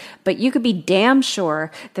me, but you could be damn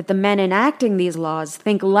sure that the men enacting these laws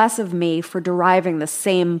think less of me for deriving the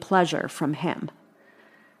same pleasure from him.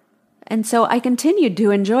 And so I continued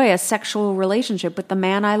to enjoy a sexual relationship with the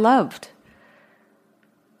man I loved.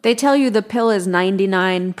 They tell you the pill is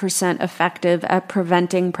 99% effective at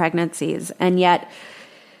preventing pregnancies, and yet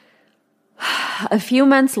a few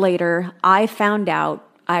months later, I found out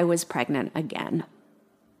I was pregnant again.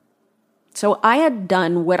 So I had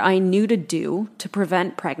done what I knew to do to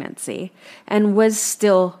prevent pregnancy and was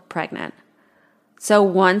still pregnant. So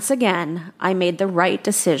once again, I made the right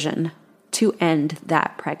decision to end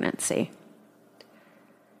that pregnancy.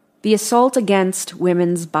 The assault against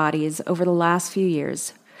women's bodies over the last few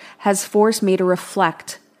years has forced me to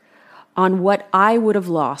reflect on what I would have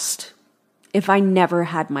lost if I never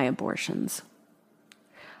had my abortions.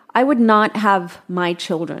 I would not have my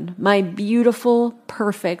children, my beautiful,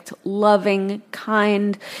 perfect, loving,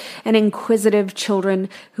 kind, and inquisitive children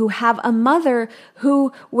who have a mother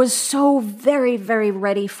who was so very, very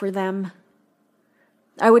ready for them.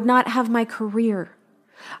 I would not have my career.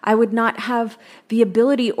 I would not have the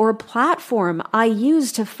ability or platform I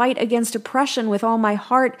use to fight against oppression with all my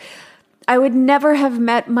heart. I would never have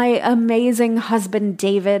met my amazing husband,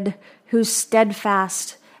 David, whose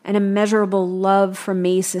steadfast and immeasurable love for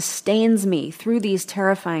me sustains me through these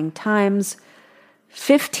terrifying times,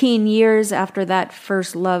 15 years after that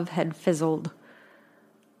first love had fizzled.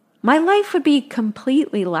 My life would be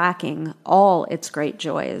completely lacking all its great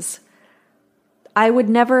joys. I would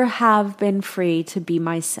never have been free to be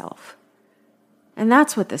myself. And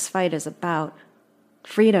that's what this fight is about.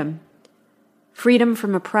 Freedom. Freedom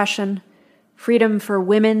from oppression. Freedom for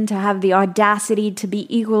women to have the audacity to be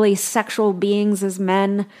equally sexual beings as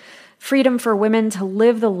men. Freedom for women to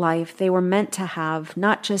live the life they were meant to have,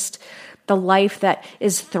 not just the life that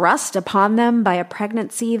is thrust upon them by a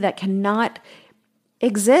pregnancy that cannot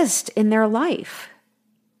exist in their life.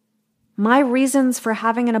 My reasons for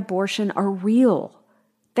having an abortion are real.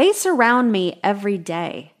 They surround me every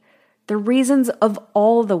day. The reasons of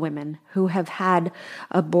all the women who have had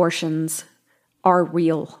abortions are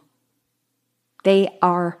real. They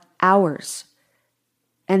are ours.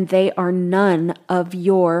 And they are none of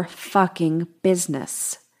your fucking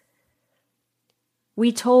business.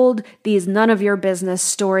 We told these none of your business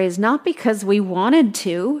stories not because we wanted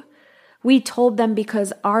to. We told them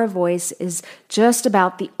because our voice is just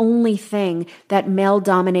about the only thing that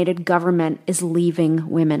male-dominated government is leaving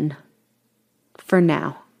women. For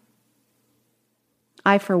now.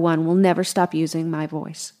 I, for one, will never stop using my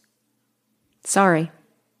voice. Sorry.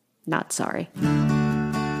 Not sorry.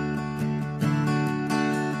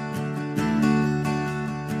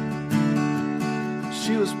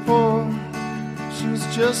 She was poor, she was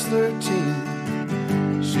just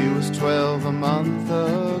 13. She was 12 a month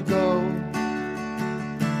ago.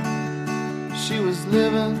 She was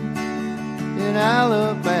living in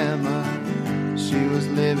Alabama. She was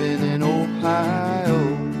living in Ohio.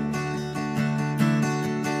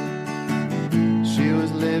 She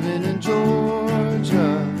was living in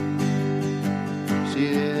Georgia. She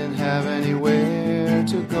didn't have anywhere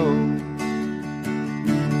to go.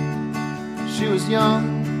 She was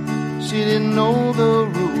young, she didn't know the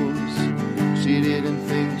rules. She didn't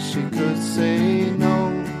think she could say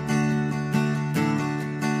no.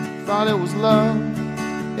 Thought it was love,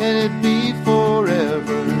 and it'd be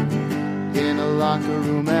forever. In a locker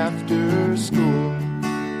room after school.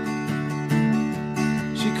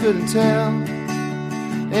 She couldn't tell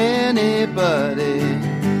anybody,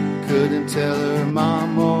 couldn't tell her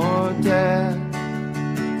mom or dad.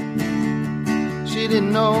 She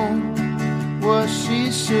didn't know what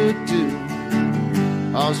she should do.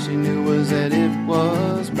 All she knew was that it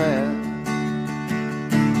was bad.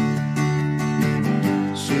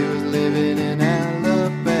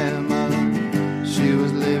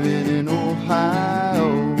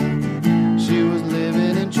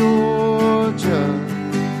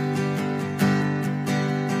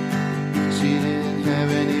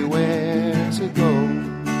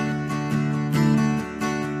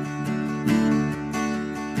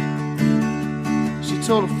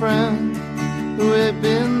 told a friend who had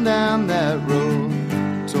been down that road,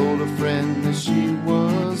 told a friend that she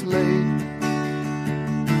was late.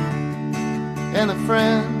 And a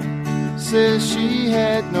friend says she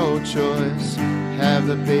had no choice, have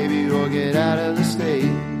the baby or get out of the state.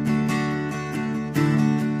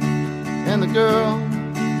 And the girl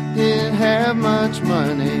didn't have much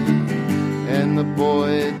money, and the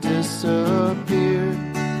boy disappeared.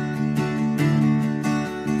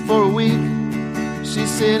 For a week, she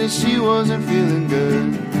said that she wasn't feeling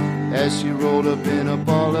good, as she rolled up in a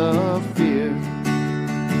ball of fear.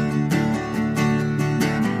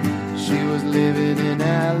 She was living in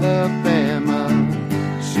Alabama,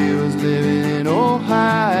 she was living in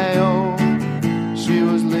Ohio, she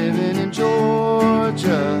was living in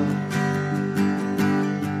Georgia.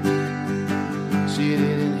 She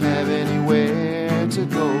didn't have anywhere to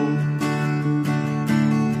go.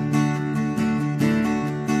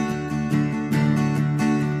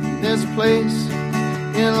 There's a place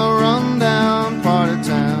in a rundown part of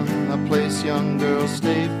town, a place young girls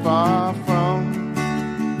stay far from.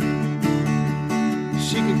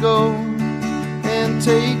 She could go and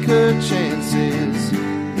take her chances,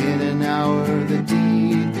 in an hour the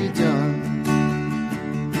deed be done.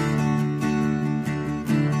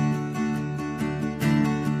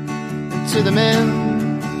 And to the men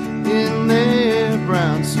in their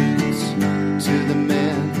brown suits, to the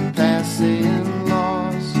men passing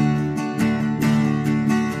laws,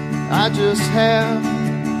 I just have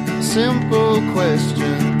a simple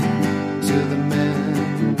question to the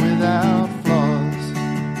men without flaws.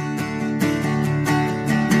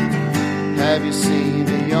 Have you seen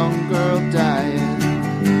a young girl dying?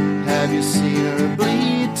 Have you seen her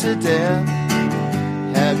bleed to death?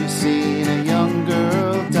 Have you seen a young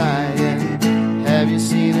girl dying? Have you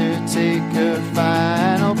seen her take her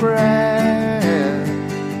final breath?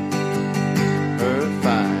 Her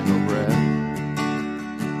final breath.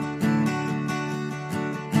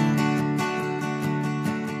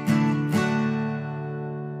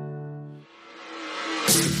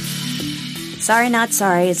 Sorry Not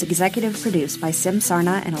Sorry is executive produced by Sim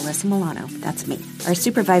Sarna and Alyssa Milano. That's me. Our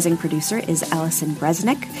supervising producer is Allison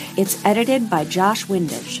Bresnick. It's edited by Josh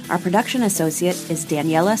Windage. Our production associate is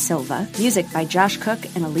Daniela Silva. Music by Josh Cook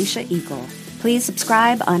and Alicia Eagle. Please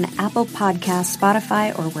subscribe on Apple Podcasts,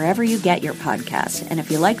 Spotify, or wherever you get your podcasts. And if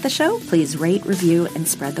you like the show, please rate, review, and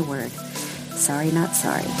spread the word. Sorry Not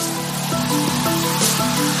Sorry.